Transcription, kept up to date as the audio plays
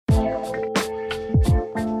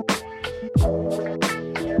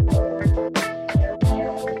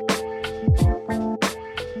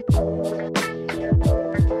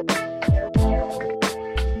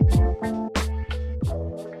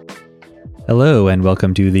Hello, and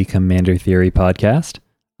welcome to the Commander Theory podcast.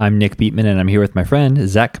 I'm Nick Beatman, and I'm here with my friend,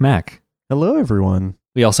 Zach Kmack. Hello, everyone.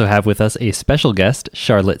 We also have with us a special guest,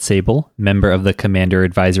 Charlotte Sable, member of the Commander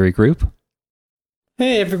Advisory Group.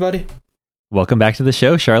 Hey, everybody. Welcome back to the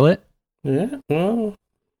show, Charlotte. Yeah, well,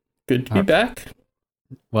 good to be back.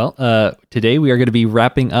 Well, today we are going to be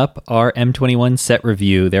wrapping up our M21 set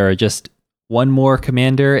review. There are just one more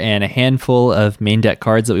Commander and a handful of main deck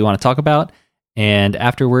cards that we want to talk about. And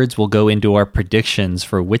afterwards, we'll go into our predictions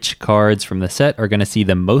for which cards from the set are going to see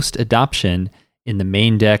the most adoption in the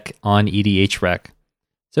main deck on EDH Rec.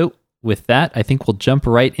 So with that, I think we'll jump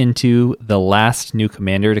right into the last new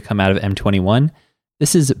commander to come out of M21.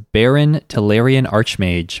 This is Baron Tolarian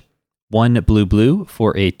Archmage. 1 blue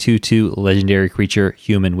for a 2/2 legendary creature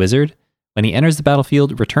human wizard. When he enters the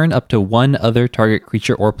battlefield, return up to one other target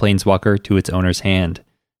creature or planeswalker to its owner's hand.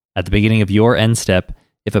 At the beginning of your end step,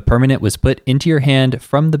 if a permanent was put into your hand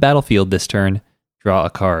from the battlefield this turn, draw a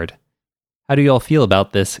card. How do you all feel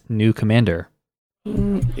about this new commander?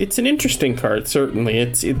 It's an interesting card, certainly.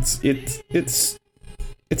 It's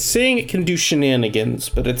saying it can do shenanigans,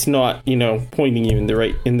 but it's not, pointing you in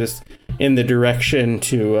the direction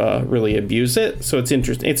to really abuse it. So it's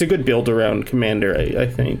interesting. It's a good build around commander, I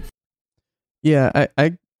think. Yeah,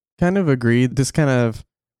 I kind of agree. This kind of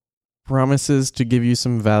promises to give you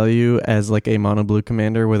some value as like a mono blue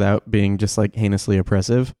commander without being just like heinously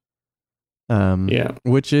oppressive.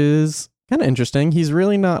 Which is kind of interesting. He's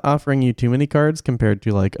really not offering you too many cards compared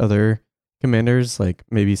to like other commanders, like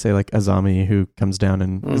maybe say like Azami, who comes down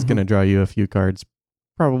and is going to draw you a few cards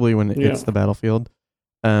probably when it hits the battlefield.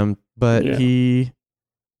 He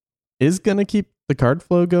is going to keep the card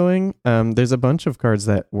flow going. There's a bunch of cards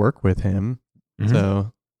that work with him. Mm-hmm.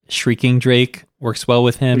 So Shrieking Drake works well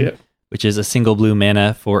with him. Yeah. Which is a single blue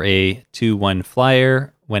mana for a 2/1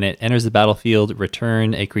 flyer. When it enters the battlefield,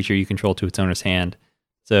 return a creature you control to its owner's hand.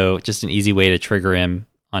 So just an easy way to trigger him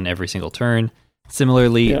on every single turn.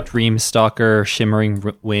 Similarly, Dreamstalker, Shimmering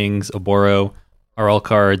Wings, Oboro are all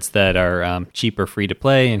cards that are cheap or free to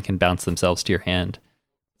play and can bounce themselves to your hand.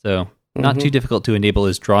 So not too difficult to enable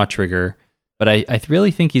his draw trigger, but I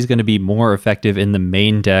really think he's going to be more effective in the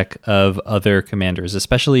main deck of other commanders,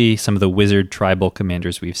 especially some of the wizard tribal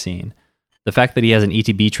commanders we've seen. The fact that he has an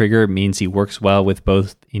ETB trigger means he works well with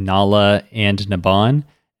both Inala and Naban,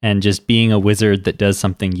 and just being a wizard that does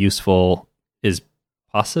something useful is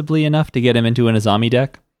possibly enough to get him into an Azami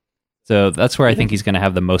deck. So that's where I think he's going to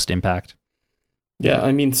have the most impact. Yeah,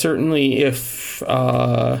 I mean, certainly if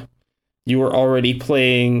you were already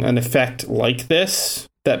playing an effect like this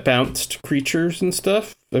that bounced creatures and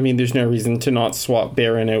stuff, I mean, there's no reason to not swap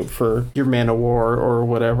Baron out for your Mana War or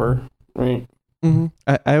whatever, right?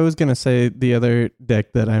 Mm-hmm. I was going to say the other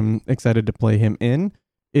deck that I'm excited to play him in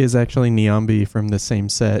is actually Niambi from the same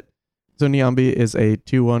set. So Niambi is a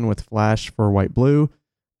 2/1 with flash for white-blue.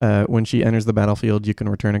 When she enters the battlefield, you can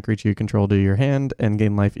return a creature you control to your hand and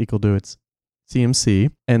gain life equal to its CMC.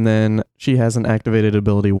 And then she has an activated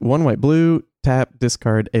ability, 1 white-blue, tap,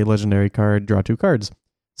 discard a legendary card, draw 2 cards.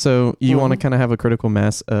 So you want to kind of have a critical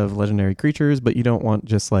mass of legendary creatures, but you don't want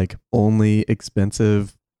just like only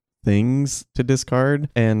expensive things to discard,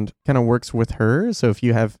 and kind of works with her. So if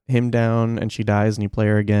you have him down and she dies and you play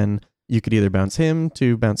her again, you could either bounce him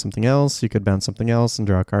to bounce something else, you could bounce something else and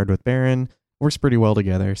draw a card with Baron. Works pretty well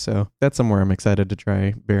together. So that's somewhere I'm excited to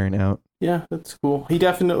try Baron out. Yeah, that's cool. He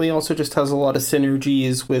definitely also just has a lot of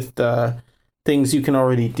synergies with things you can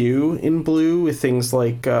already do in blue, with things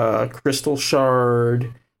like Crystal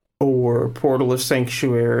Shard or Portal of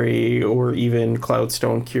Sanctuary or even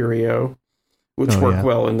Cloudstone Curio, which work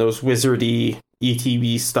well in those wizardy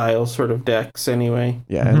ETB style sort of decks anyway.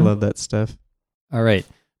 Yeah, I love that stuff. All right.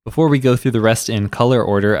 Before we go through the rest in color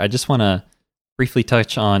order, I just want to briefly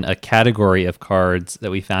touch on a category of cards that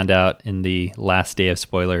we found out in the last day of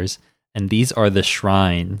spoilers, and these are the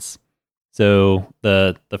shrines. So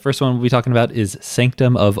the first one we'll be talking about is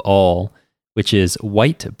Sanctum of All, which is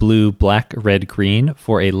white, blue, black, red, green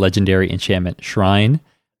for a legendary enchantment shrine.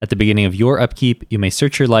 At the beginning of your upkeep, you may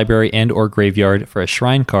search your library and or graveyard for a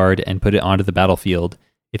shrine card and put it onto the battlefield.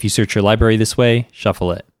 If you search your library this way,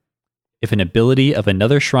 shuffle it. If an ability of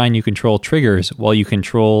another shrine you control triggers while you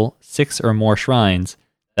control 6 or more shrines,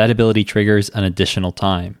 that ability triggers an additional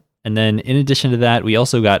time. And then in addition to that, we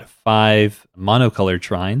also got 5 monocolored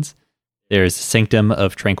shrines. There's Sanctum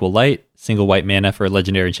of Tranquil Light, single white mana for a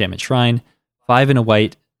legendary enchantment shrine, 5 and a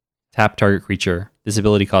white, tap target creature. This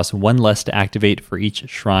ability costs 1 less to activate for each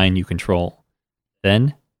shrine you control.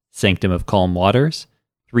 Then, Sanctum of Calm Waters,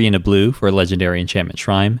 3 and a blue for a legendary enchantment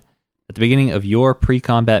shrine. At the beginning of your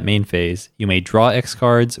pre-combat main phase, you may draw X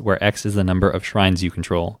cards where X is the number of shrines you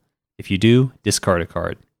control. If you do, discard a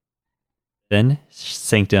card. Then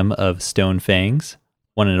Sanctum of Stone Fangs,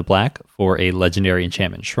 1 and a black for a legendary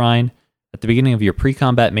enchantment shrine. At the beginning of your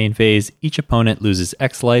pre-combat main phase, each opponent loses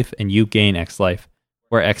X life and you gain X life,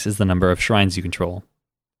 where X is the number of shrines you control.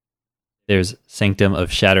 There's Sanctum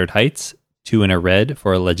of Shattered Heights, 2 and a red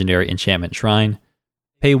for a legendary enchantment shrine.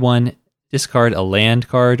 Pay 1, discard a land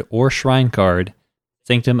card or shrine card.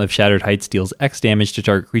 Sanctum of Shattered Heights deals X damage to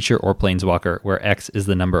target creature or planeswalker, where X is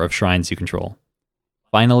the number of shrines you control.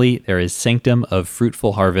 Finally, there is Sanctum of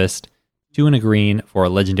Fruitful Harvest, 2 and a green for a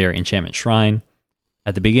legendary enchantment shrine.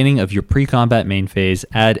 At the beginning of your pre-combat main phase,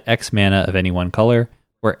 add X mana of any one color,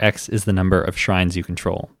 where X is the number of shrines you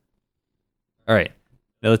control. Alright,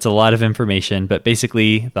 now that's a lot of information, but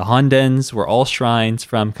basically the Hondens were all shrines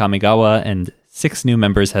from Kamigawa, and 6 new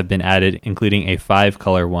members have been added, including a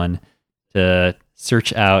 5-color one, to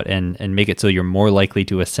search out and make it so you're more likely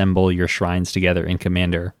to assemble your shrines together in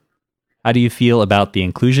Commander. How do you feel about the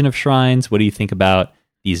inclusion of shrines? What do you think about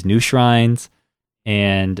these new shrines?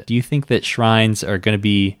 And do you think that shrines are going to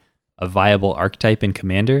be a viable archetype in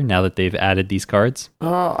Commander now that they've added these cards?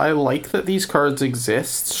 I like that these cards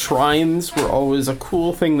exist. Shrines were always a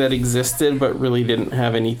cool thing that existed, but really didn't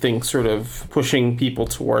have anything sort of pushing people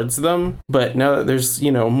towards them. But now that there's,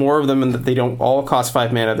 more of them and that they don't all cost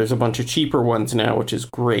 5 mana, there's a bunch of cheaper ones now, which is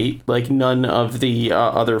great. Like none of the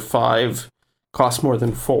other 5 cost more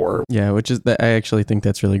than 4. Yeah, I actually think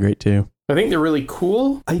that's really great too. I think they're really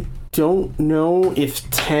cool. I don't know if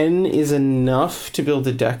 10 is enough to build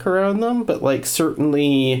a deck around them, but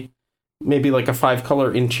certainly maybe a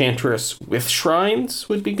 5-color Enchantress with shrines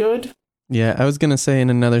would be good. Yeah, I was going to say in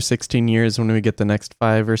another 16 years when we get the next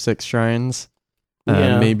 5 or 6 shrines,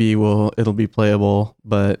 maybe it'll be playable,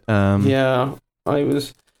 but... when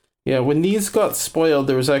these got spoiled,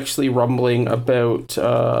 there was actually rumbling about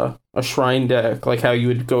a shrine deck, like how you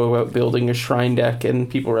would go about building a shrine deck, and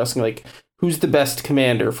people were asking, who's the best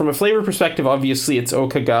commander? From a flavor perspective, obviously it's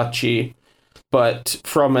Okagachi, but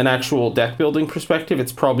from an actual deck building perspective,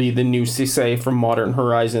 it's probably the new Sisei from Modern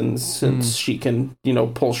Horizons, since she can,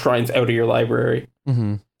 pull shrines out of your library.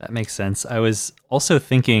 Mm-hmm. That makes sense. I was also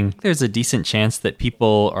thinking there's a decent chance that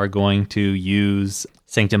people are going to use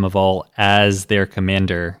Sanctum of All as their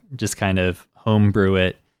commander, just kind of homebrew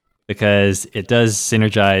it, because it does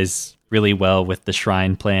synergize really well with the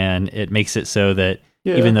shrine plan. It makes it so that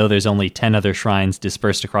even though there's only 10 other shrines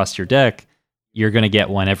dispersed across your deck, you're going to get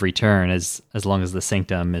one every turn as long as the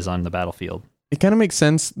Sanctum is on the battlefield. It kind of makes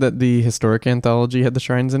sense that the Historic Anthology had the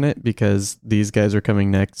shrines in it, because these guys are coming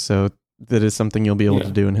next, so that is something you'll be able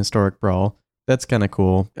to do in Historic Brawl. That's kind of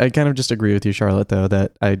cool. I kind of just agree with you, Charlotte, though,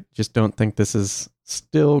 that I just don't think this is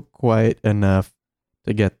still quite enough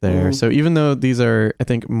to get there. So even though these are, I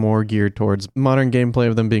think, more geared towards modern gameplay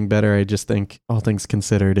of them being better, I just think, all things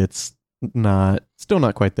considered, it's still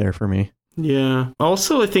not quite there for me. Yeah.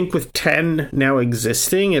 Also, I think with 10 now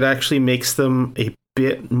existing, it actually makes them a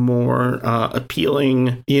bit more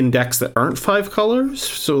appealing in decks that aren't 5 colors.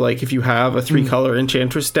 So if you have a 3-color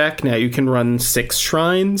Enchantress deck, now you can run 6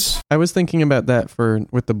 shrines. I was thinking about that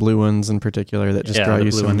with the blue ones in particular that just draw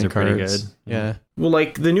you so many cards. Pretty good. Yeah. Well,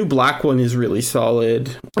 the new black one is really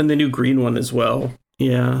solid, and the new green one as well.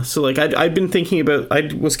 Yeah, so I'd been thinking about, I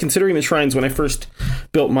was considering the shrines when I first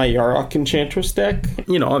built my Yarok Enchantress deck.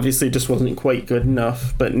 Obviously it just wasn't quite good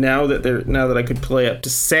enough, but now that I could play up to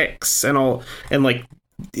 6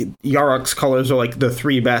 Yarok's colors are the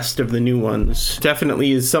 3 best of the new ones.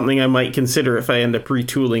 Definitely is something I might consider if I end up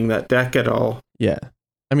retooling that deck at all. Yeah.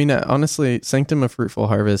 I mean, honestly, Sanctum of Fruitful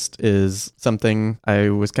Harvest is something I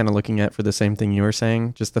was kind of looking at for the same thing you were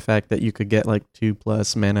saying. Just the fact that you could get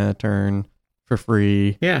 2+ mana a turn for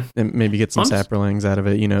free. Yeah. And maybe get some saplings out of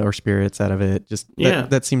it, or spirits out of it.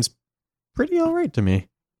 That seems pretty all right to me.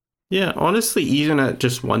 Yeah, honestly, even at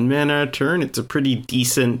just 1 mana a turn, it's a pretty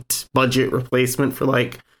decent budget replacement for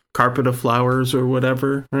Carpet of Flowers or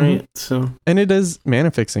whatever, right? So, and it is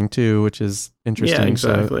mana fixing too, which is interesting. Yeah,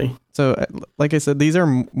 exactly. So like I said, these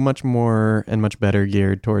are much more and much better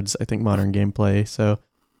geared towards, I think, modern gameplay. So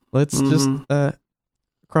let's just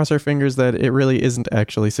cross our fingers that it really isn't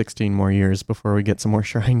actually 16 more years before we get some more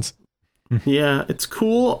shrines. Yeah, it's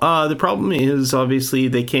cool. The problem is obviously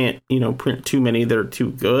they can't, print too many that are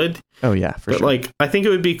too good. Oh yeah, for sure. But I think it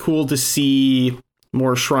would be cool to see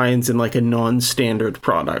more shrines in a non-standard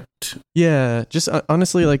product. Yeah, just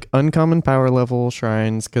honestly uncommon power level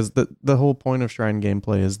shrines, because the whole point of shrine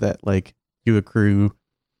gameplay is that you accrue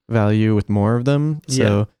value with more of them.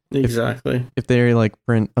 So exactly. If they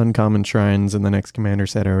print uncommon shrines in the next commander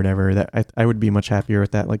set or whatever, that I would be much happier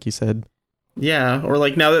with that, like you said. Yeah, or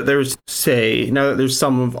like now that there's now that there's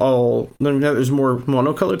more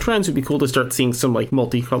monocolored shrines, it'd be cool to start seeing some like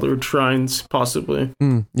multicolored shrines, possibly.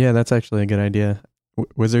 Yeah, that's actually a good idea.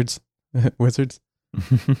 Wizards, wizards,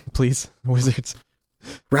 please, wizards.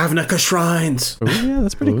 Ravnica shrines, Oh yeah,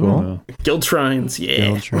 that's pretty cool. guild shrines, yeah.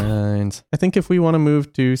 Guild shrines. I think if we want to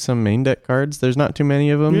move to some main deck cards, there's not too many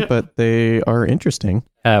of them, Yeah. but they are interesting.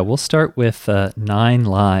 We'll start with 9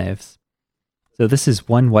 lives. So this is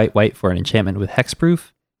 1 white for an enchantment with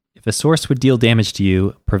hexproof. If a source would deal damage to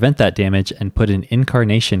you, prevent that damage and put an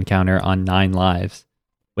incarnation counter on 9 lives.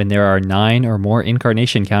 When there are 9 or more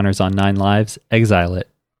incarnation counters on 9 lives, exile it.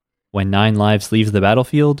 When 9 lives leaves the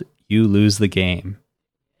battlefield, you lose the game.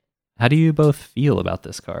 How do you both feel about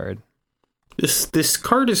this card? This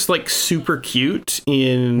card is like super cute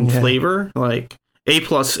in flavor, like A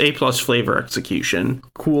plus flavor execution,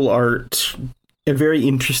 cool art, a very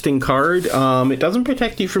interesting card. It doesn't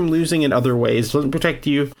protect you from losing in other ways. It doesn't protect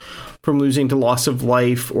you from losing to loss of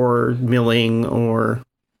life or milling or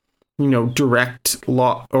direct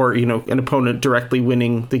or an opponent directly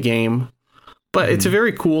winning the game. But it's a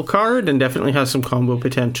very cool card and definitely has some combo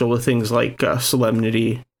potential with things like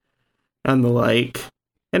Solemnity and the like.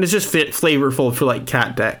 And it's just flavorful for like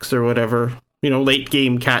cat decks or whatever. Late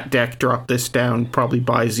game cat deck, drop this down, probably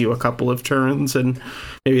buys you a couple of turns, and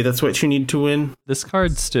maybe that's what you need to win. This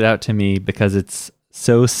card stood out to me because it's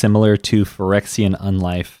so similar to Phyrexian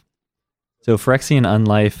Unlife. So Phyrexian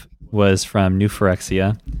Unlife was from New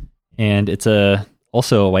Phyrexia, and it's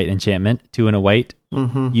also a white enchantment, 2 and a white.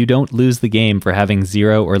 You don't lose the game for having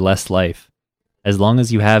 0 or less life. As long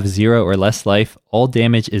as you have 0 or less life, all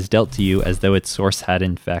damage is dealt to you as though its source had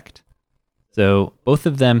infect. So both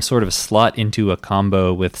of them sort of slot into a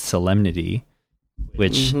combo with Solemnity,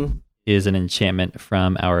 which is an enchantment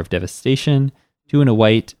from Hour of Devastation. 2 and a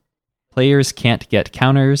white. Players can't get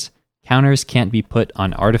counters. Counters can't be put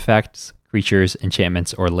on artifacts, creatures,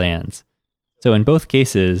 enchantments, or lands. So in both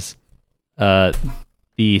cases,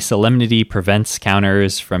 the Solemnity prevents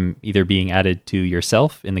counters from either being added to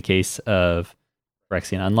yourself in the case of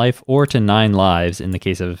Phyrexian Unlife, or to 9 lives in the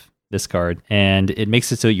case of this card, and it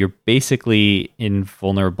makes it so you're basically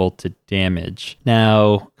invulnerable to damage.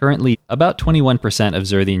 Now, currently, about 21% of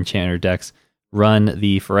Zur the Enchanter decks run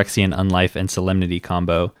the Phyrexian Unlife and Solemnity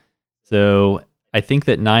combo, so I think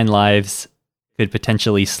that 9 lives could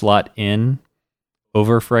potentially slot in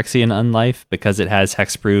over Phyrexian Unlife because it has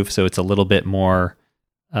hexproof, so it's a little bit more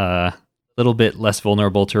little bit less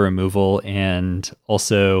vulnerable to removal, and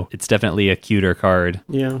also it's definitely a cuter card.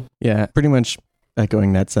 Yeah, pretty much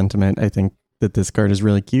echoing that sentiment. I think that this card is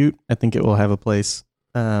really cute. I think it will have a place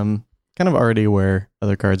kind of already where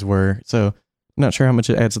other cards were, so not sure how much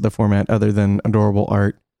it adds to the format other than adorable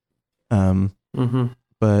art.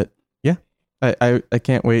 But yeah, I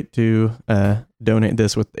can't wait to donate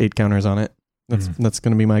this with 8 counters on it. That's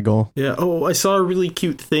going to be my goal. Yeah. Oh, I saw a really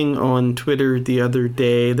cute thing on Twitter the other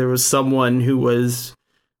day. There was someone who was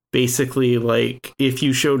basically like, if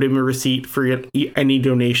you showed him a receipt for any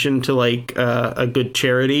donation to like a good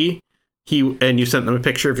charity, and you sent them a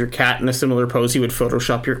picture of your cat in a similar pose, he would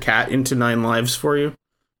Photoshop your cat into 9 lives for you.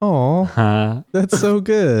 Oh, that's so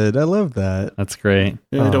good. I love that. That's great.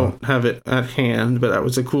 Yeah, I don't have it at hand, but that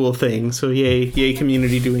was a cool thing. So yay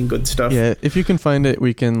community doing good stuff. Yeah, if you can find it,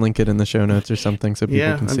 we can link it in the show notes or something so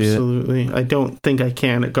people can see it. Yeah, absolutely. I don't think I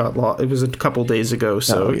can. It got lost. It was a couple days ago,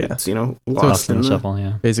 so it's lost in the shuffle.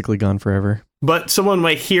 Yeah, basically gone forever. But someone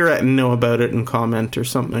might hear it and know about it and comment or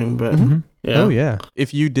something. But yeah. Oh yeah,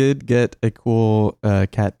 if you did get a cool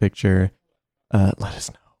cat picture, let us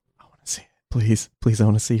know. Please, I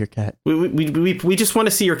want to see your cat. We just want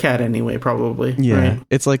to see your cat anyway, probably. Yeah, right?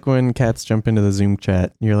 It's like when cats jump into the Zoom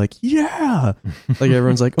chat. You're like, yeah, like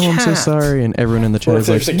everyone's like, oh, I'm so sorry, and everyone in the chat or is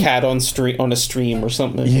if like, there's a cat on a stream or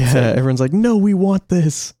something. Yeah, everyone's like, no, we want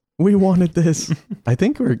this. We wanted this. I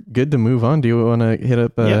think we're good to move on. Do you want to hit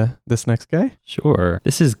up this next guy? Sure.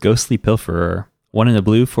 This is Ghostly Pilferer. 1 in a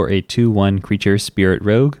blue for a 2/1 creature spirit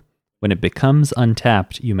rogue. When it becomes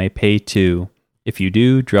untapped, you may pay 2. If you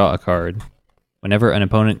do, draw a card. Whenever an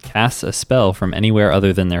opponent casts a spell from anywhere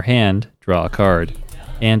other than their hand, draw a card.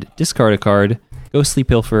 And discard a card. Ghostly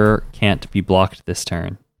Pilferer can't be blocked this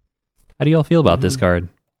turn. How do y'all feel about this card?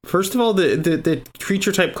 First of all, the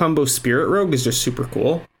creature type combo Spirit Rogue is just super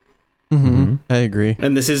cool. I agree.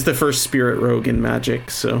 And this is the first Spirit Rogue in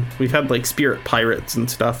Magic, so we've had like Spirit Pirates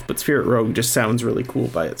and stuff, but Spirit Rogue just sounds really cool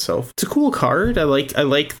by itself. It's a cool card. I like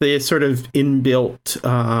the sort of inbuilt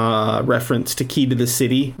reference to Key to the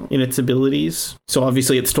City in its abilities. So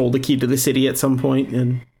obviously it stole the Key to the City at some point,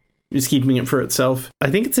 and just keeping it for itself. I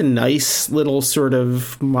think it's a nice little sort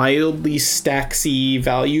of mildly stacksy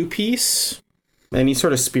value piece. Any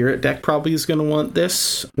sort of spirit deck probably is going to want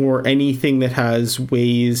this, or anything that has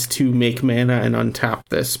ways to make mana and untap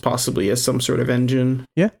this, possibly as some sort of engine.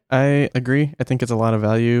 Yeah, I agree. I think it's a lot of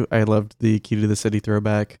value. I loved the Key to the City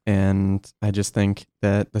throwback, and I just think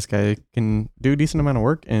that this guy can do a decent amount of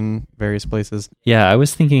work in various places. Yeah, I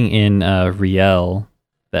was thinking in Riel,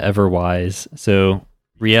 the Everwise. So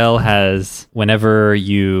Riel has, whenever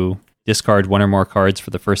you discard one or more cards for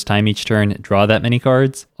the first time each turn, draw that many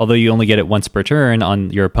cards. Although you only get it once per turn, on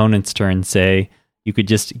your opponent's turn, say, you could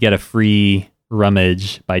just get a free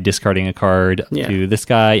rummage by discarding a card to this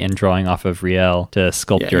guy and drawing off of Riel to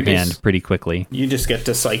sculpt your hand pretty quickly. You just get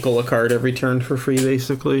to cycle a card every turn for free,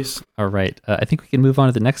 basically. All right. I think we can move on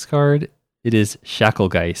to the next card. It is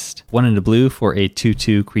Shacklegeist. 1 in the blue for a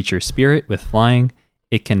 2/2 creature spirit with flying.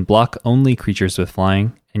 It can block only creatures with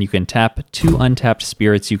flying, and you can tap 2 untapped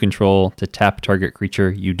spirits you control to tap target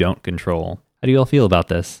creature you don't control. How do you all feel about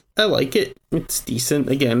this? I like it. It's decent.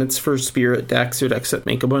 Again, it's for spirit decks or decks that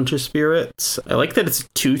make a bunch of spirits. I like that it's a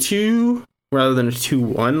 2/2 rather than a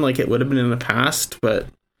 2/1 like it would have been in the past, but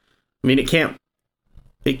I mean, it can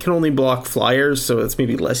only block flyers, so it's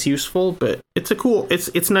maybe less useful, but it's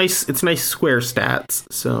nice square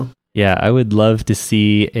stats, so. Yeah, I would love to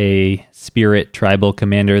see a spirit tribal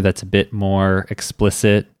commander that's a bit more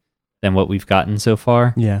explicit than what we've gotten so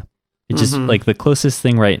far. Yeah. It's just like the closest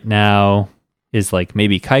thing right now is like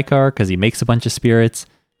maybe Kaikar, because he makes a bunch of spirits,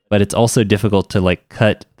 but it's also difficult to like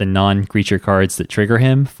cut the non-creature cards that trigger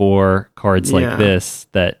him for cards like this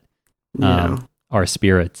that are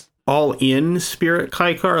spirits. All in spirit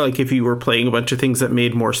Kaikar, like if you were playing a bunch of things that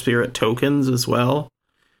made more spirit tokens as well,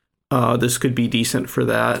 this could be decent for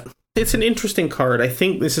that. It's an interesting card. I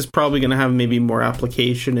think this is probably going to have maybe more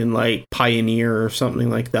application in like Pioneer or something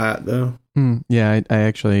like that, though. Yeah, I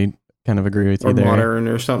actually kind of agree with you there. Or Modern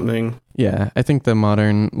or something. Yeah, I think the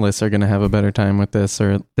Modern lists are going to have a better time with this.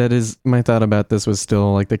 Or that is, my thought about this was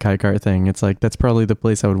still like the Kaikar thing. It's like, that's probably the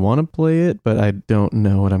place I would want to play it, but I don't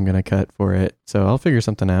know what I'm going to cut for it. So I'll figure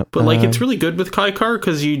something out. But like, it's really good with Kaikar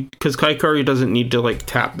because Kaikar doesn't need to like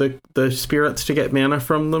tap the spirits to get mana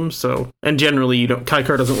from them. So, and generally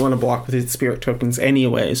Kaikar doesn't want to block with its spirit tokens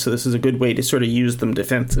anyway. So this is a good way to sort of use them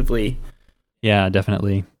defensively. Yeah,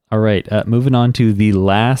 definitely. All right, moving on to the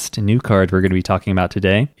last new card we're going to be talking about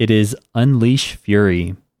today. It is Unleash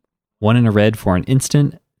Fury. 1 in a red for an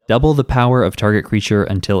instant, double the power of target creature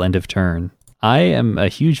until end of turn. I am a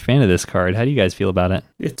huge fan of this card. How do you guys feel about it?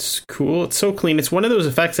 It's cool. It's so clean. It's one of those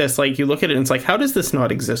effects that's like, you look at it and it's like, how does this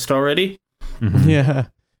not exist already? Mm-hmm. Yeah.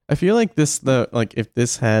 I feel like if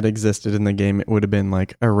this had existed in the game, it would have been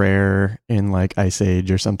like a rare in like Ice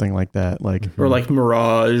Age or something like that, or like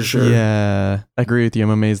Mirage. Yeah, I agree with you. I'm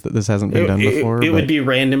amazed that this hasn't been done before. It would be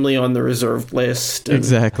randomly on the reserved list.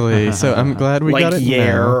 Exactly. So I'm glad we got it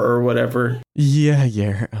Yair now. or whatever. Yeah,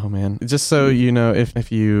 Yair. Oh man, just so you know,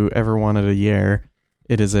 if you ever wanted a Yair,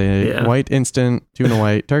 it is a white instant, 2 and a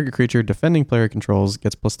white. Target creature defending player controls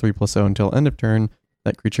gets +3/+0 until end of turn.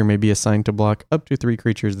 That creature may be assigned to block up to 3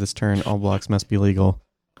 creatures this turn. All blocks must be legal.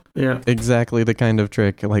 Yeah. Exactly the kind of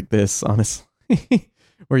trick like this, honestly,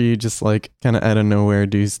 where you just like kind of out of nowhere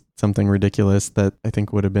do something ridiculous that I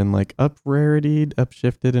think would have been like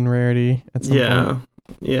upshifted in rarity at some point.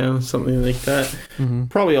 Yeah, something like that. Mm-hmm.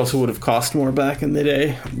 Probably also would have cost more back in the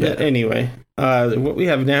day. But anyway, what we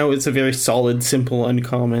have now is a very solid, simple,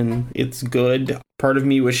 uncommon. It's good. Part of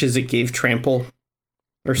me wishes it gave trample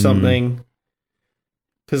or something.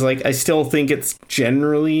 Because, like, I still think it's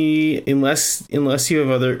generally, unless you have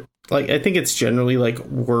other, like, I think it's generally, like,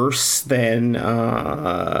 worse than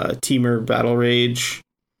Temur Battle Rage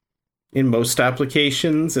in most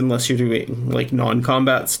applications, unless you're doing, like,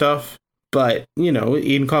 non-combat stuff. But, you know,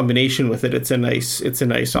 in combination with it, it's a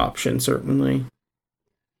nice option, certainly.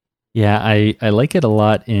 Yeah, I like it a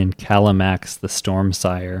lot in Calamax, the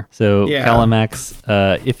Stormsire. So Calamax,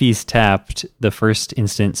 if he's tapped, the first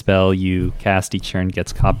instant spell you cast each turn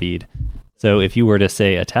gets copied. So if you were to,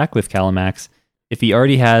 say, attack with Calamax, if he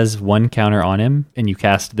already has 1 counter on him and you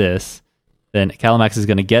cast this, then Calamax is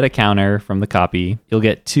going to get a counter from the copy. You'll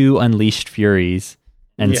get 2 Unleashed Furies.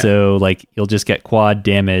 And so, like, you'll just get quad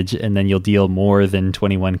damage, and then you'll deal more than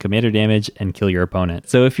 21 commander damage and kill your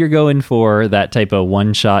opponent. So if you're going for that type of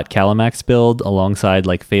one-shot Calamax build alongside,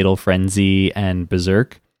 like, Fatal Frenzy and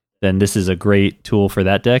Berserk, then this is a great tool for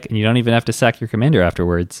that deck, and you don't even have to sack your commander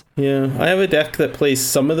afterwards. Yeah, I have a deck that plays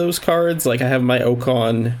some of those cards. Like, I have my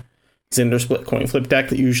Okon Zyndasplit Coin Flip deck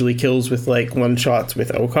that usually kills with, like, one-shots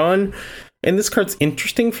with Okon. And this card's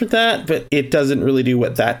interesting for that, but it doesn't really do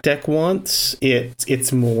what that deck wants.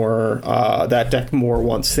 It's more that deck more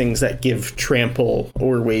wants things that give trample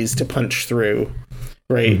or ways to punch through,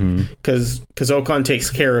 right? Because Okon takes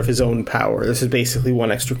care of his own power. This is basically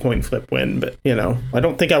one extra coin flip win, but I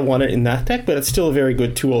don't think I want it in that deck, but it's still a very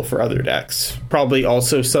good tool for other decks. Probably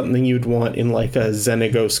also something you'd want in like a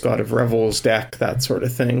Xenagos God of Revels deck, that sort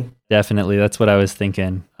of thing. Definitely, that's what I was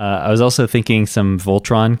thinking. I was also thinking some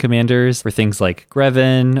Voltron commanders for things like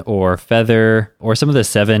Greven or Feather, or some of the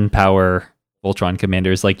 7-power Voltron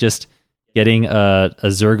commanders, like just getting a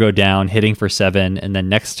Zergo down, hitting for 7, and then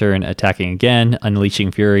next turn attacking again, unleashing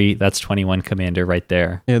Fury. That's 21 commander right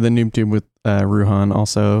there. Yeah, the Noob Tube with Ruhan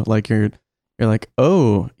also, like you're like,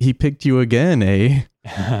 oh, he picked you again, eh?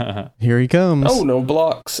 Here he comes. Oh, no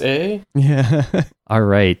blocks, eh? Yeah. All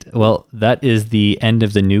right. Well, that is the end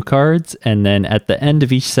of the new cards. And then at the end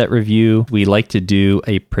of each set review, we like to do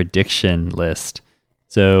a prediction list.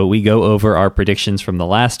 So we go over our predictions from the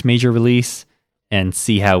last major release and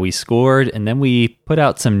see how we scored. And then we put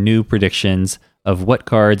out some new predictions of what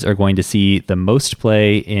cards are going to see the most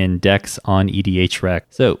play in decks on EDH Rec.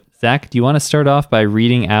 So, Zach, do you want to start off by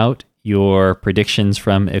reading out your predictions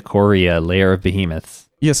from Ikoria, Lair of Behemoths?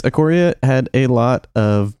 Yes, Ikoria had a lot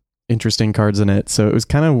of interesting cards in it, so it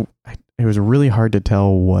was really hard to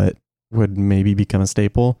tell what would maybe become a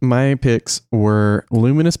staple. My picks were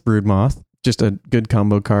Luminous Broodmoth, just a good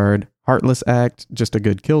combo card, Heartless Act, just a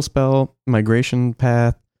good kill spell, Migration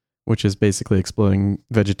Path, which is basically exploding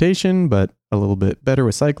vegetation, but a little bit better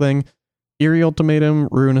with cycling, Eerie Ultimatum,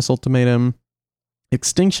 Ruinous Ultimatum,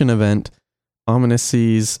 Extinction Event, Ominous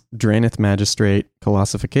Seas, Dranith Magistrate,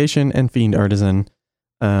 Colossification, and Fiend Artisan.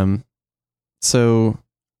 So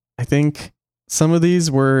I think some of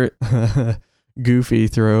these were goofy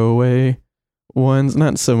throwaway ones,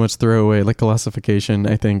 not so much throwaway like Colossification.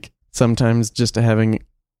 I think sometimes just having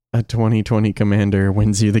a 2020 commander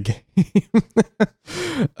wins you the game,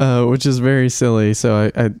 which is very silly.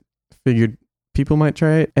 So I figured people might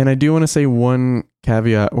try it. And I do want to say one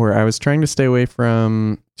caveat where I was trying to stay away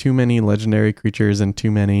from too many legendary creatures and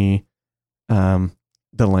too many the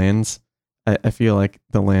lands. I feel like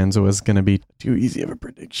the lands was going to be too easy of a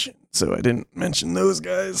prediction, so I didn't mention those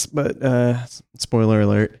guys, but spoiler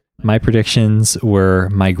alert. My predictions were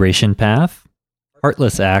Migration Path,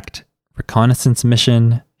 Heartless Act, Reconnaissance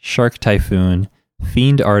Mission, Shark Typhoon,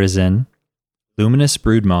 Fiend Artisan, Luminous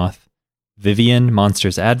Broodmoth, Vivian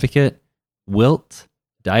Monsters Advocate, Wilt,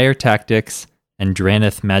 Dire Tactics, and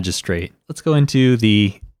Dranith Magistrate. Let's go into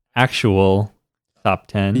the actual top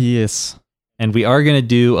 10. Yes. And we are going to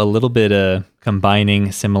do a little bit of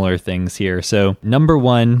combining similar things here. So number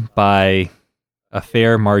 1 by a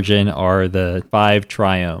fair margin are the 5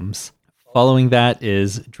 Triomes. Following that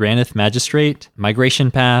is Dranith Magistrate,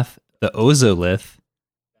 Migration Path, the Ozolith,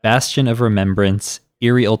 Bastion of Remembrance,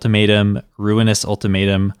 Eerie Ultimatum, Ruinous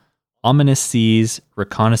Ultimatum, Ominous Seas,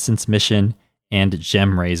 Reconnaissance Mission, and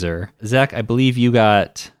Gemraiser. Zach, I believe you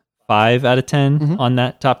got 5 out of 10 on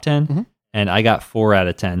that top 10. And I got 4 out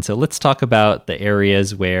of 10. So let's talk about the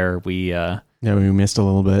areas where we... we missed a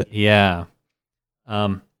little bit. Yeah.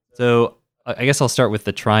 So I guess I'll start with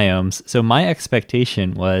the Triomes. So my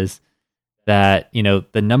expectation was that,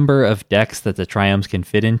 the number of decks that the Triomes can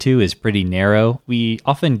fit into is pretty narrow. We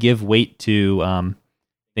often give weight to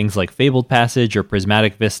things like Fabled Passage or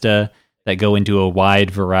Prismatic Vista that go into a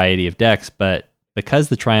wide variety of decks. But because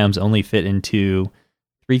the Triomes only fit into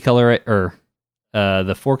 3-color... or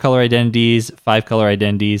the 4-color identities, 5-color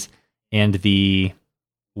identities, and the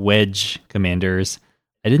wedge commanders,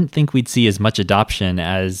 I didn't think we'd see as much adoption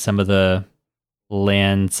as some of the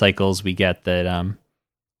land cycles we get that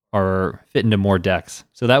are fit into more decks.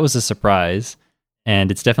 So that was a surprise,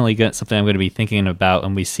 and it's definitely something I'm going to be thinking about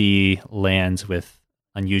when we see lands with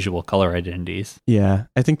unusual color identities. Yeah,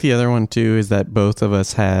 I think the other one too is that both of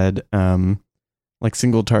us had like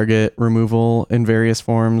single target removal in various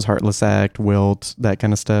forms, Heartless Act, Wilt, that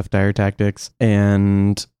kind of stuff, Dire Tactics.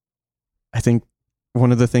 And I think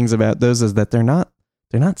one of the things about those is that they're not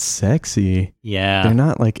sexy. Yeah. They're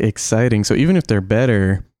not like exciting. So even if they're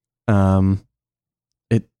better,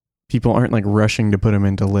 people aren't like rushing to put them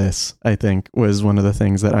into lists, I think was one of the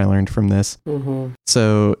things that I learned from this.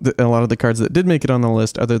 So a lot of the cards that did make it on the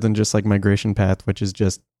list, other than just like Migration Path, which is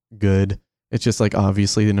just good, it's just like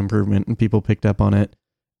obviously an improvement and people picked up on it,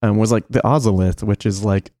 was like the Ozolith, which is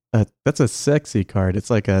like that's a sexy card. It's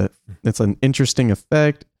like it's an interesting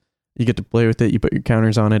effect. You get to play with it. You put your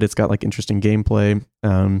counters on it. It's got like interesting gameplay.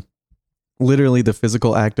 Literally the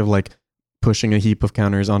physical act of like pushing a heap of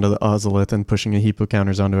counters onto the Ozolith and pushing a heap of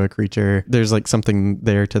counters onto a creature. There's like something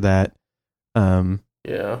there to that.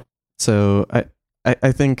 Yeah. So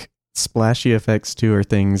I think splashy effects too are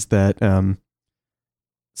things that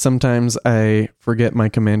sometimes I forget my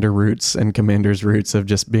commander roots and commander's roots of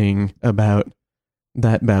just being about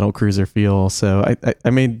that battle cruiser feel. So I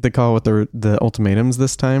made the call with the ultimatums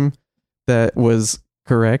this time. That was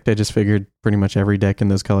correct. I just figured pretty much every deck in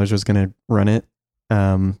those colors was going to run it.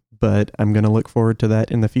 But I'm going to look forward to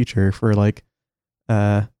that in the future for like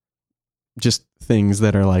just things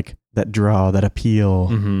that are like that draw, that appeal,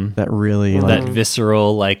 that really that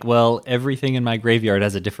visceral, like, well, everything in my graveyard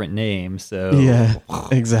has a different name. So yeah,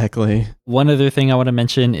 exactly. One other thing I want to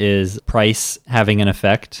mention is price having an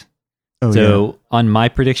effect. Oh, so on my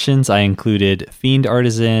predictions, I included Fiend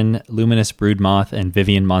Artisan, Luminous Broodmoth, and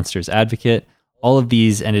Vivian Monsters Advocate. All of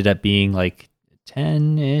these ended up being like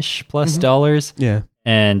 10-ish plus dollars. Yeah.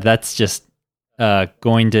 And that's just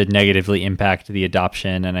going to negatively impact the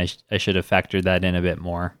adoption, and I should have factored that in a bit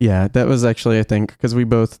more. Yeah, that was actually, I think, because we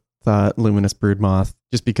both thought Luminous Broodmoth,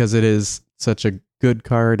 just because it is such a good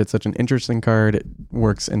card, it's such an interesting card, it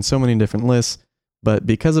works in so many different lists, but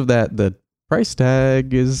because of that, the price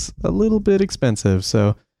tag is a little bit expensive,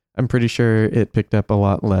 so I'm pretty sure it picked up a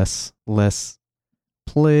lot less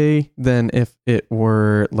play than if it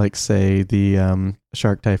were, like, say, the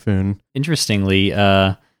Shark Typhoon. Interestingly,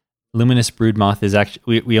 Luminous Broodmoth is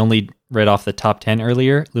actually, we only read off the top 10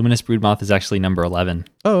 earlier. Luminous Broodmoth is actually number 11.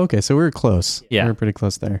 Oh, okay, so we were close. Yeah. We were pretty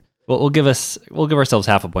close there. Well, we'll give ourselves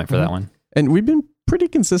half a point for that one. And we've been pretty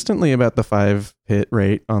consistently about the 5 hit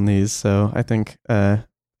rate on these, so I think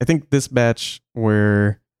this batch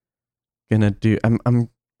we're gonna do. I'm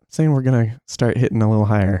saying we're gonna start hitting a little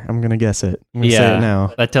higher. I'm gonna guess it. I'm gonna say it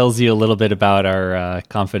now. That tells you a little bit about our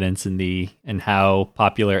confidence in how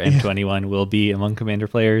popular M21 will be among Commander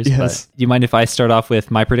players. Yes. But do you mind if I start off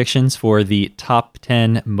with my predictions for the top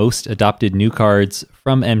 10 most adopted new cards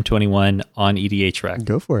from M21 on EDHREC?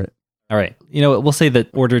 Go for it. All right. We'll say that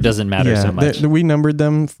order doesn't matter so much. We numbered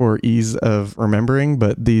them for ease of remembering,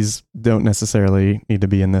 but these don't necessarily need to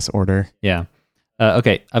be in this order. Yeah.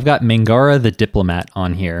 Okay, I've got Mangara the Diplomat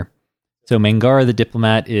on here. So Mangara the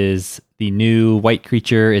Diplomat is the new white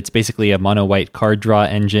creature. It's basically a mono-white card draw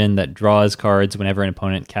engine that draws cards whenever an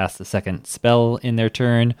opponent casts a second spell in their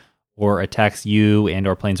turn or attacks you and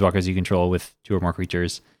or planeswalkers you control with 2 or more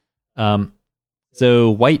creatures.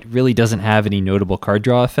 So white really doesn't have any notable card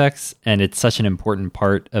draw effects, and it's such an important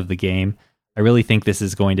part of the game. I really think this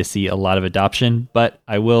is going to see a lot of adoption, but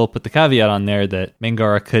I will put the caveat on there that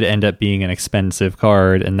Mangara could end up being an expensive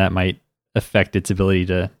card, and that might affect its ability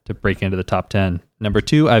to break into the top 10. Number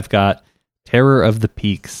 2, I've got Terror of the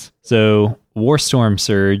Peaks. So Warstorm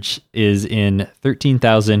Surge is in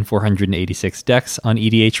 13,486 decks on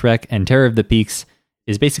EDHREC, and Terror of the Peaks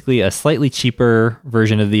is basically a slightly cheaper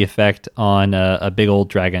version of the effect on a big old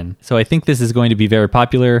dragon. So I think this is going to be very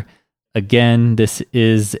popular. Again, this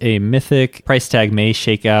is a mythic. Price tag may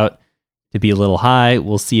shake out to be a little high.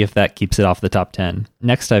 We'll see if that keeps it off the top 10.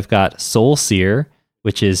 Next, I've got Soul Seer,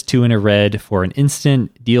 which is 2 in a red for an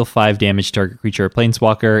instant. Deal 5 damage to target creature or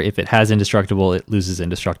planeswalker. If it has indestructible, it loses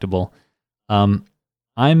indestructible. I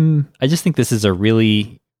just think this is a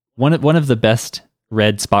really one of the best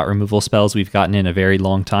red spot removal spells we've gotten in a very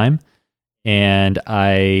long time. And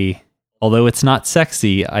although it's not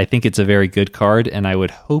sexy, I think it's a very good card, and I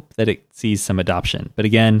would hope that it sees some adoption. But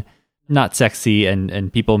again, not sexy,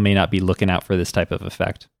 and people may not be looking out for this type of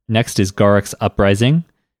effect. Next is Garruk's Uprising,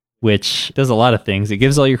 which does a lot of things. It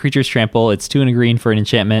gives all your creatures trample. It's 2 and a green for an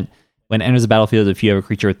enchantment. When it enters the battlefield, if you have a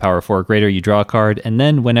creature with power 4 or greater, you draw a card. And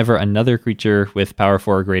then whenever another creature with power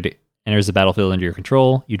 4 or greater enters the battlefield under your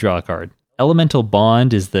control, you draw a card. Elemental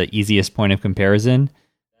Bond is the easiest point of comparison.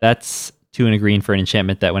 That's 2 and a green for an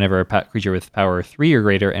enchantment that whenever a creature with power 3 or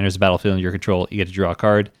greater enters the battlefield under your control, you get to draw a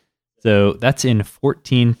card. So that's in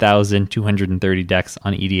 14,230 decks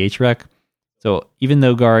on EDHREC. So even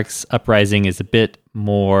though Garruk's Uprising is a bit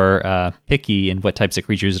more picky in what types of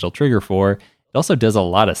creatures it'll trigger for, it also does a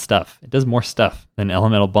lot of stuff. It does more stuff than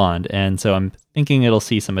Elemental Bond, and so I'm thinking it'll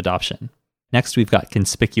see some adoption. Next, we've got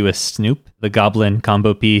Conspicuous Snoop, the goblin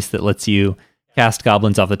combo piece that lets you cast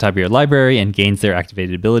goblins off the top of your library and gains their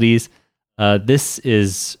activated abilities. This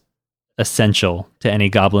is essential to any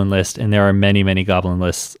goblin list, and there are many, many goblin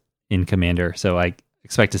lists in Commander, so I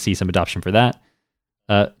expect to see some adoption for that.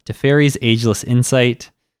 Teferi's Ageless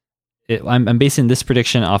Insight. I'm basing this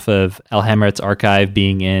prediction off of Alhamret's Archive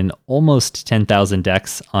being in almost 10,000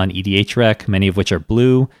 decks on EDHREC, many of which are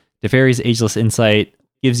blue. Teferi's Ageless Insight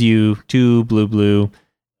gives you 2 blue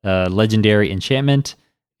legendary enchantment.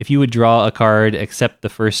 If you would draw a card, except the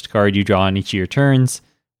first card you draw on each of your turns,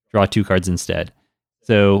 draw 2 cards instead.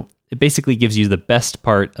 So it basically gives you the best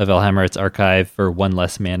part of Elhammer's archive for 1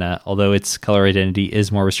 less mana, although its color identity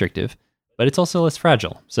is more restrictive, but it's also less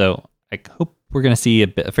fragile. So I hope we're going to see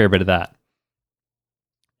a fair bit of that.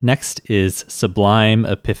 Next is Sublime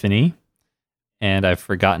Epiphany, and I've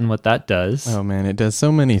forgotten what that does. Oh man, it does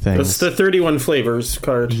so many things. It's the 31 flavors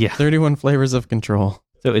card. Yeah. 31 flavors of control.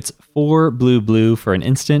 So it's 4 blue for an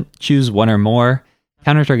instant. Choose 1 or more.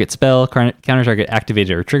 Counter target spell, counter target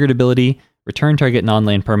activated or triggered ability. Return target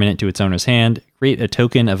non-land permanent to its owner's hand. Create a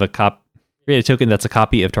token that's a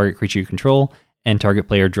copy of target creature you control, and target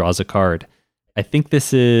player draws a card. I think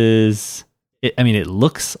this is. It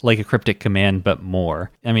looks like a Cryptic Command, but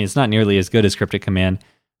more. I mean, it's not nearly as good as Cryptic Command,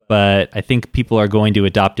 but I think people are going to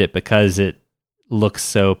adopt it because it looks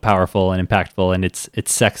so powerful and impactful, and it's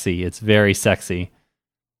sexy. It's very sexy.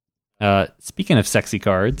 Speaking of sexy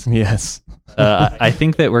cards, yes, I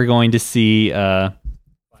think that we're going to see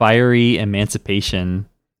Fiery Emancipation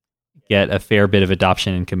get a fair bit of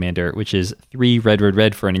adoption in Commander, which is 3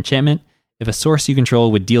 red for an enchantment. If a source you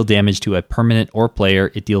control would deal damage to a permanent or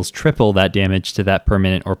player, it deals triple that damage to that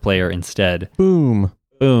permanent or player instead. Boom.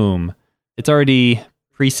 It's already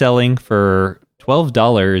pre-selling for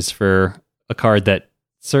 $12 for a card that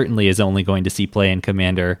certainly is only going to see play in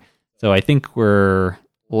Commander. So I think we're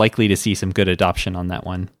likely to see some good adoption on that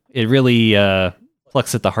one. It really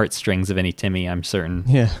plucks at the heartstrings of any Timmy, I'm certain.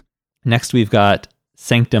 Yeah. Next, we've got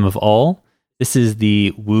Sanctum of All. This is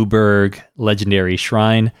the WUBRG Legendary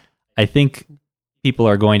Shrine. I think people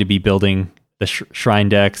are going to be building the Shrine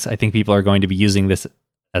decks. I think people are going to be using this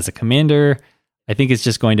as a commander. I think it's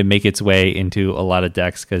just going to make its way into a lot of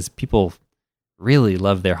decks because people really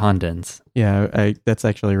love their Hondens. Yeah, that's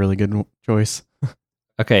actually a really good choice.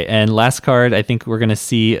 Okay, and last card I think we're going to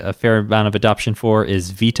see a fair amount of adoption for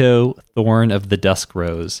is Vito, Thorn of the Dusk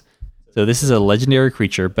Rose. So this is a legendary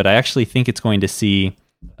creature, but I actually think it's going to see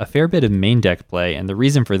a fair bit of main deck play, and the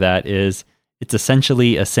reason for that is it's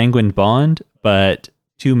essentially a Sanguine Bond, but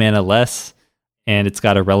 2 mana less, and it's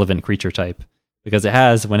got a relevant creature type. Because it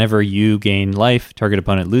has, whenever you gain life, target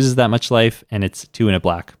opponent loses that much life, and it's 2 and a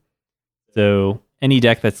black. So any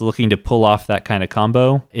deck that's looking to pull off that kind of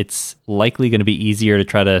combo, it's likely going to be easier to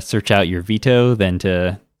try to search out your Vito than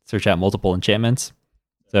to search out multiple enchantments.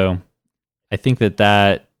 So I think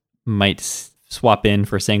that might swap in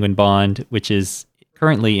for Sanguine Bond, which is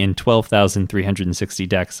currently in 12,360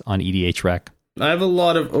 decks on EDH Rec. I have a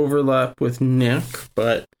lot of overlap with Nick,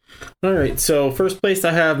 but all right. So first place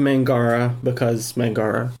I have Mangara because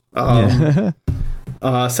Mangara.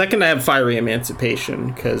 Second I have Fiery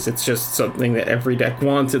Emancipation because it's just something that every deck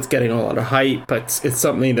wants. It's getting a lot of hype, but it's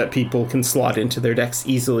something that people can slot into their decks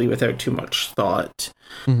easily without too much thought.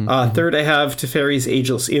 Third I have Teferi's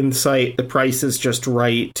Ageless Insight. The price is just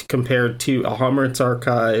right compared to Alhammart's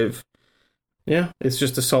Archive. Yeah, it's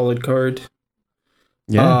just a solid card.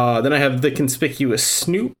 Yeah. Then I have the Conspicuous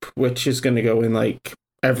Snoop, which is going to go in like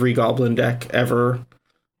every Goblin deck ever.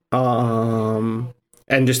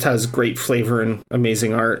 And just has great flavor and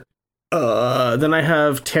amazing art. Then I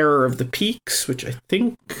have Terror of the Peaks, which I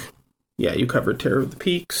think... Yeah, you covered Terror of the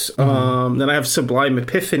Peaks. Then I have Sublime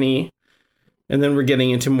Epiphany. And then we're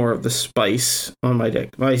getting into more of the spice on my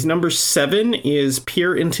deck. My number 7 is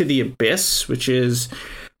Peer into the Abyss, which is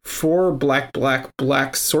 4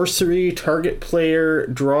 black sorcery. Target player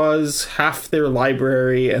draws half their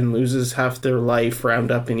library and loses half their life, round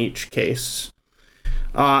up in each case.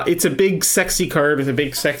 It's a big sexy card with a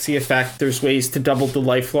big sexy effect. There's ways to double the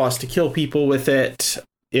life loss to kill people with it.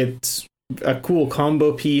 It's a cool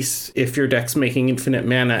combo piece if your deck's making infinite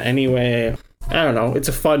mana anyway. I don't know. It's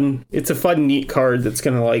a fun, neat card that's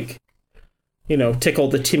gonna tickle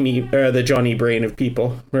the Johnny brain of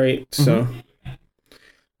people, right? So,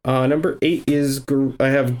 number 8 is I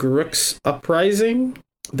have Garruk's Uprising.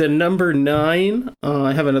 Then number 9,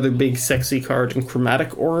 I have another big sexy card in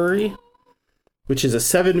Chromatic Orrery, which is a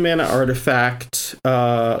 7 mana artifact,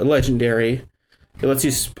 legendary.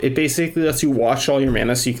 It basically lets you watch all your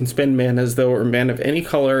mana, so you can spend mana as though it were mana of any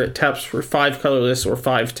color. It taps for 5 colorless or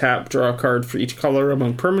 5 tap. Draw a card for each color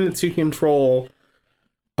among permanents you control.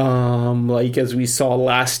 Like as we saw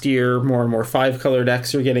last year, more and more 5 color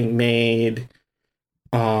decks are getting made.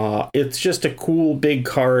 It's just a cool big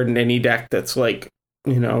card in any deck that's like,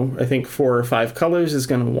 I think 4 or 5 colors is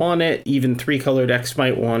going to want it. Even 3 color decks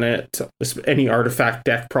might want it. Any artifact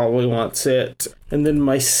deck probably wants it. And then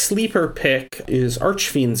my sleeper pick is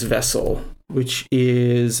Archfiend's Vessel, which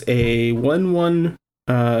is a 1/1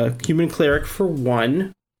 human cleric for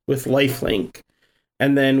 1 with lifelink.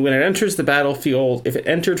 And then when it enters the battlefield, if it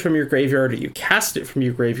entered from your graveyard or you cast it from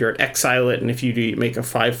your graveyard, exile it. And if you do, you make a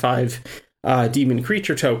 5/5 demon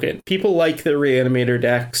creature token. People like their reanimator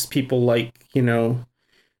decks. People like,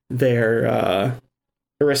 their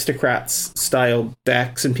aristocrats style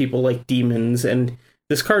decks, and people like demons. And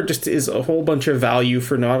this card just is a whole bunch of value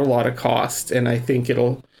for not a lot of cost. And I think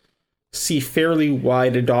it'll see fairly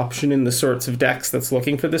wide adoption in the sorts of decks that's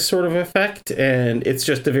looking for this sort of effect. And it's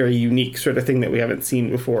just a very unique sort of thing that we haven't seen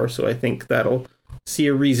before. So I think that'll see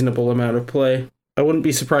a reasonable amount of play. I wouldn't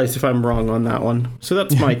be surprised if I'm wrong on that one. So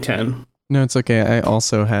that's my 10. No, it's okay. I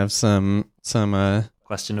also have some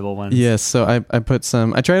questionable ones. Yes, so I put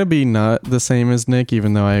some. I try to be not the same as Nick,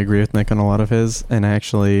 even though I agree with Nick on a lot of his. And I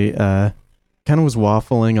actually kind of was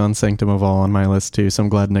waffling on Sanctum of All on my list too. So I'm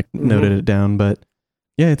glad Nick noted it down. But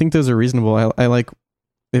yeah, I think those are reasonable. I like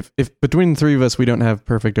if between the three of us we don't have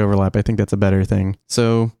perfect overlap, I think that's a better thing.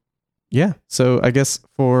 So yeah. So I guess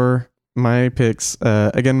for my picks,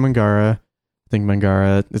 again, Mangara. I think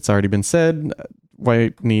Mangara, it's already been said,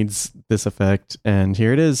 white needs this effect, and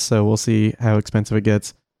here it is. So we'll see how expensive it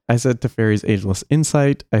gets. I said Teferi's Ageless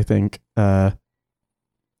Insight. I think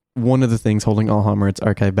one of the things holding Allhammer's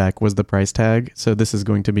archive back was the price tag. So this is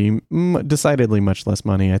going to be decidedly much less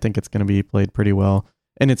money. I think it's going to be played pretty well,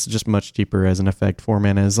 and it's just much cheaper as an effect. 4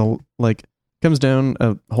 mana is comes down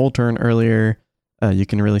a whole turn earlier. You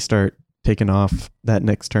can really start taking off that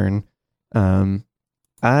next turn.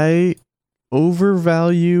 I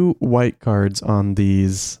overvalue white cards on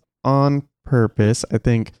these on purpose. I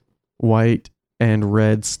think white and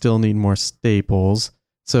red still need more staples.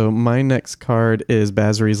 So my next card is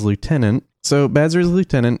Basri's Lieutenant. So Basri's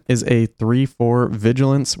Lieutenant is a 3/4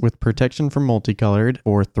 vigilance with protection from multicolored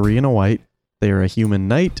for 3 and a white. They are a human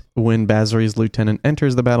knight. When Basri's Lieutenant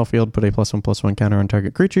enters the battlefield, put a +1/+1 counter on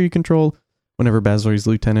target creature you control. Whenever Basri's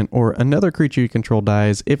Lieutenant or another creature you control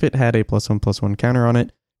dies, if it had a +1/+1 counter on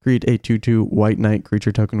it, create a 2/2 white knight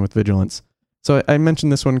creature token with vigilance. So I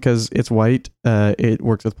mentioned this one because it's white. It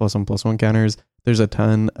works with +1/+1 counters. There's a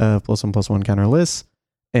ton of +1/+1 counter lists,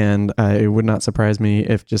 and it would not surprise me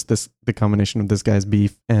if just the combination of this guy's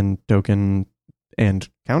beef and token and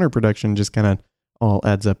counter production just kind of all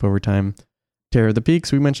adds up over time. Terror of the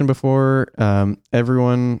Peaks, we mentioned before.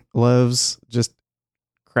 Everyone loves just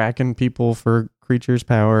cracking people for creatures'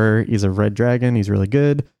 power. He's a red dragon. He's really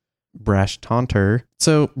good. Brash Taunter.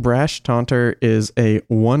 So Brash Taunter is a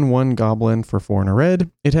 1/1 goblin for 4 and a red.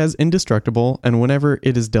 It has indestructible, and whenever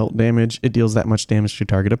it is dealt damage, it deals that much damage to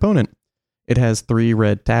target opponent. It has 3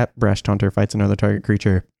 red tap. Brash Taunter fights another target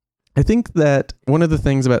creature. I think that one of the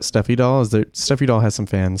things about Stuffy Doll is that Stuffy Doll has some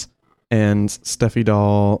fans, and Stuffy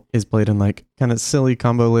Doll is played in kind of silly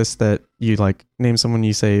combo lists that you name someone,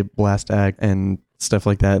 you say blast ag and stuff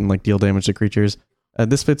like that, and deal damage to creatures.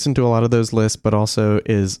 This fits into a lot of those lists, but also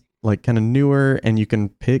is kind of newer, and you can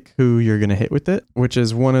pick who you're going to hit with it, which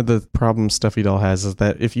is one of the problems Stuffy Doll has, is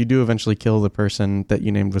that if you do eventually kill the person that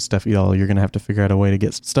you named with Stuffy Doll, you're going to have to figure out a way to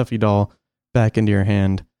get Stuffy Doll back into your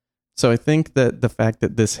hand. So I think that the fact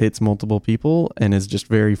that this hits multiple people and is just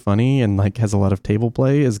very funny and has a lot of table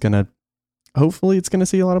play is going to, hopefully it's going to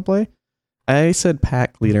see a lot of play. I said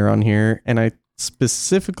Pack Leader on here, and I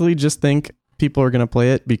specifically just think people are going to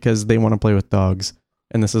play it because they want to play with dogs.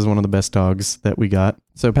 And this is one of the best dogs that we got.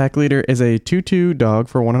 So Pack Leader is a 2/2 dog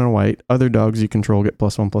for 1 and a white. Other dogs you control get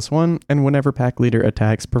 +1/+1. And whenever Pack Leader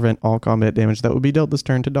attacks, prevent all combat damage that would be dealt this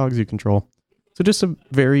turn to dogs you control. So just a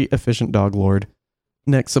very efficient dog lord.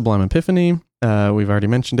 Next, Sublime Epiphany. We've already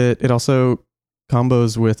mentioned it. It also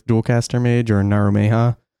combos with Dualcaster Mage or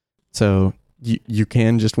Narumeha. So you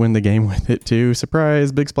can just win the game with it too.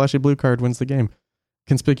 Surprise, big splashy blue card wins the game.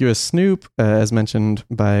 Conspicuous Snoop, as mentioned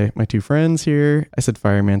by my 2 friends here. I said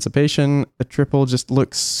Fire Emancipation. A triple just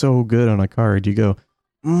looks so good on a card. You go,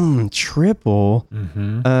 triple.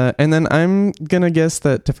 Mm-hmm. And then I'm going to guess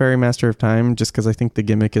that Teferi Master of Time, just because I think the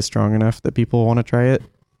gimmick is strong enough that people want to try it.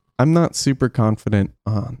 I'm not super confident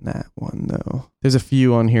on that one, though. There's a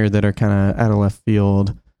few on here that are kind of out of left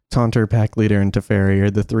field. Taunter, Pack Leader, and Teferi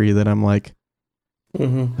are the 3 that I'm like,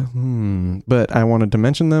 but I wanted to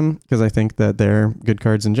mention them because I think that they're good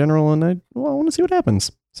cards in general, and I want to see what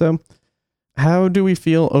happens. So how do we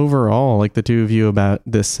feel overall, the 2 of you, about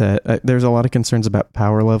this set? There's a lot of concerns about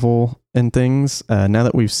power level and things. Now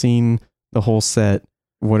that we've seen the whole set,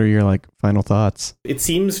 what are your final thoughts? It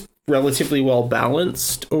seems relatively well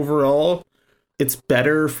balanced overall. It's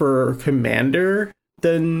better for Commander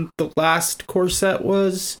than the last core set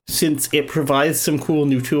was, since it provides some cool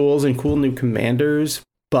new tools and cool new commanders,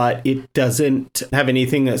 but it doesn't have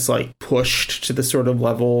anything that's pushed to the sort of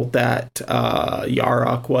level that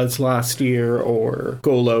Yarok was last year, or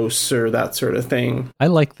Golos, or that sort of thing. I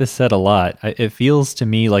like this set a lot. It feels to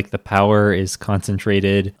me like the power is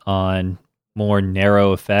concentrated on more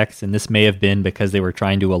narrow effects, and this may have been because they were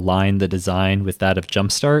trying to align the design with that of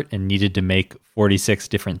Jumpstart and needed to make 46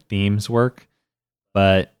 different themes work.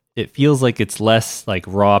 But it feels like it's less like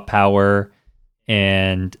raw power.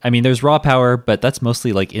 And I mean, there's raw power, but that's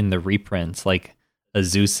mostly like in the reprints, like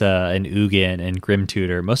Azusa and Ugin and Grim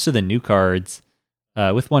Tutor. Most of the new cards,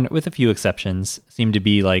 with a few exceptions, seem to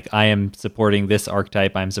be like, I am supporting this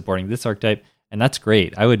archetype, I'm supporting this archetype. And that's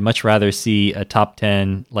great. I would much rather see a top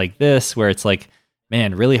 10 like this, where it's like,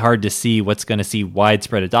 man, really hard to see what's going to see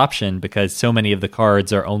widespread adoption because so many of the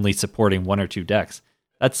cards are only supporting one or two decks.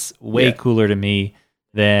 That's way cooler to me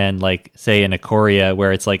than, like, say, an Ikoria,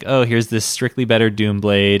 where it's like, oh, here's this strictly better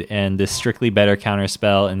Doomblade and this strictly better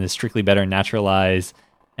Counterspell and this strictly better Naturalize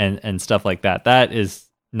and stuff like that. That is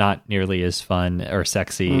not nearly as fun or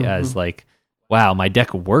sexy as, like, wow, my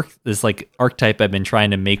deck worked. This like archetype I've been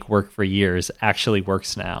trying to make work for years actually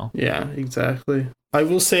works now. Yeah, exactly. I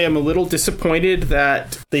will say I'm a little disappointed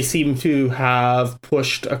that they seem to have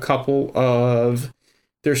pushed a couple of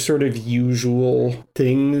their sort of usual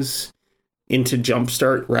things into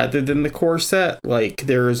Jumpstart rather than the core set. Like,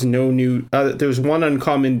 there's no new, there's one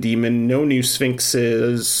uncommon demon, no new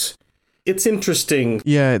Sphinxes. It's interesting.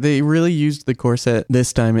 Yeah, they really used the core set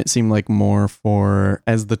this time. It seemed like more for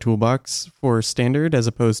as the toolbox for standard, as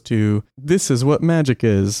opposed to this is what Magic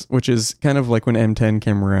is, which is kind of like when M10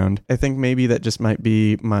 came around. I think maybe that just might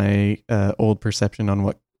be my old perception on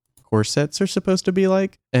what core sets are supposed to be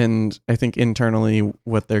like. And I think internally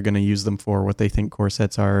what they're going to use them for, what they think core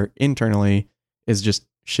sets are internally, is just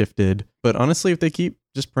shifted. But honestly, if they keep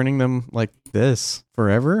just printing them like this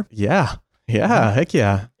forever, yeah, heck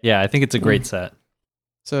yeah. Yeah, I think it's a great set.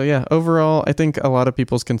 So yeah, overall, I think a lot of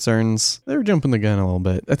people's concerns, they were jumping the gun a little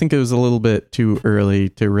bit. I think it was a little bit too early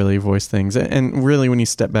to really voice things. And really, when you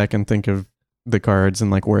step back and think of the cards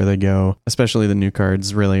and like where they go, especially the new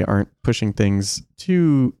cards, really aren't pushing things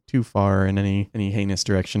too far in any heinous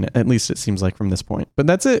direction. At least it seems like from this point. But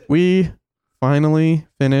that's it. We finally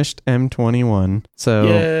finished M21. So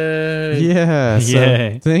yeah,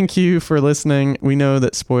 so thank you for listening. We know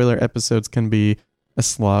that spoiler episodes can be a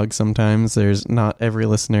slog sometimes. There's not every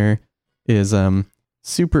listener is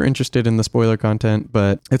super interested in the spoiler content,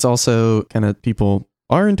 but it's also kind of people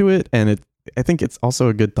are into it, and I think it's also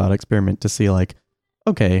a good thought experiment to see like,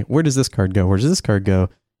 okay, where does this card go? Where does this card go?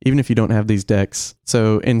 Even if you don't have these decks.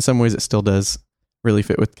 So in some ways it still does really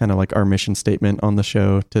fit with kind of like our mission statement on the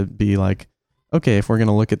show to be like, okay, if we're going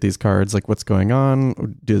to look at these cards, like what's going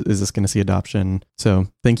on? Is this going to see adoption? So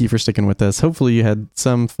thank you for sticking with us. Hopefully you had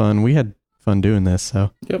some fun. We had fun doing this.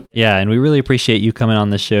 So yeah, and we really appreciate you coming on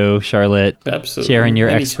the show, Charlotte. Absolutely. Sharing your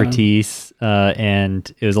expertise, and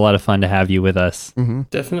it was a lot of fun to have you with us. Mm-hmm.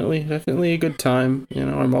 Definitely a good time. You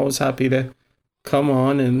know, I'm always happy to come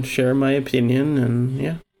on and share my opinion, and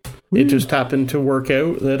yeah, it just happened to work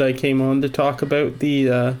out that I came on to talk about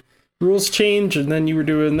the rules change, and then you were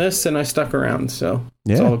doing this, and I stuck around, so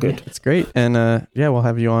it's all good. It's great, and we'll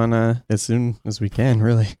have you on as soon as we can.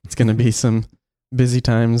 Really, it's going to be some busy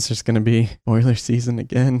times. There's going to be spoiler season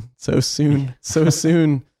again so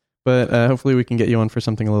soon. But hopefully we can get you on for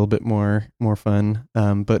something a little bit more fun.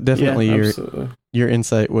 But definitely your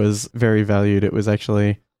insight was very valued. It was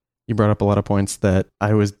actually, you brought up a lot of points that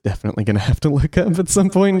I was definitely going to have to look up at some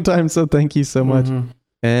point in time. So thank you so much.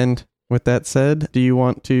 And with that said, do you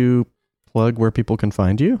want to plug where people can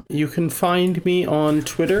find you? You can find me on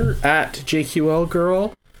Twitter at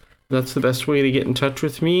JQLGirl. That's the best way to get in touch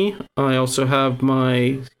with me. I also have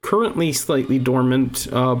my currently slightly dormant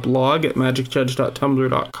blog at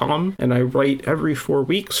magicjudge.tumblr.com, and I write every 4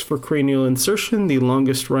 weeks for Cranial Insertion, the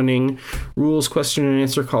longest running rules question and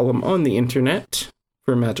answer column on the internet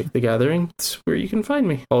for Magic the Gathering. That's where you can find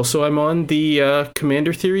me. Also, I'm on the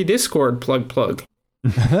Commander Theory Discord, plug.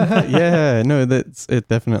 Yeah, no, that's it.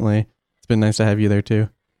 Definitely. It's been nice to have you there too.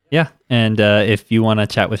 Yeah, and if you want to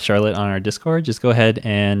chat with Charlotte on our Discord, just go ahead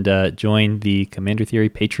and join the Commander Theory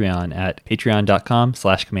Patreon at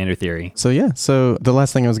patreon.com/Commander Theory. So the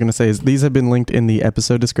last thing I was going to say is these have been linked in the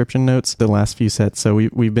episode description notes, the last few sets. So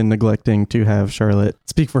we've been neglecting to have Charlotte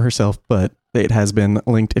speak for herself, but it has been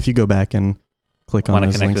linked if you go back and click on those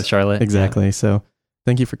links. Want to connect with Charlotte? Exactly. Yeah. So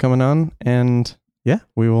thank you for coming on, and yeah,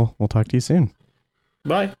 we'll talk to you soon.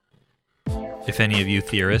 Bye. If any of you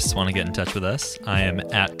theorists want to get in touch with us, I am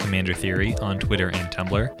at Commander Theory on Twitter and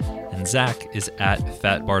Tumblr, and Zach is at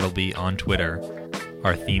Fat Bartleby on Twitter.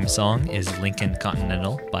 Our theme song is Lincoln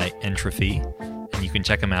Continental by Entropy, and you can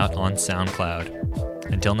check them out on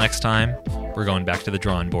SoundCloud. Until next time, we're going back to the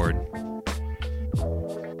drawing board.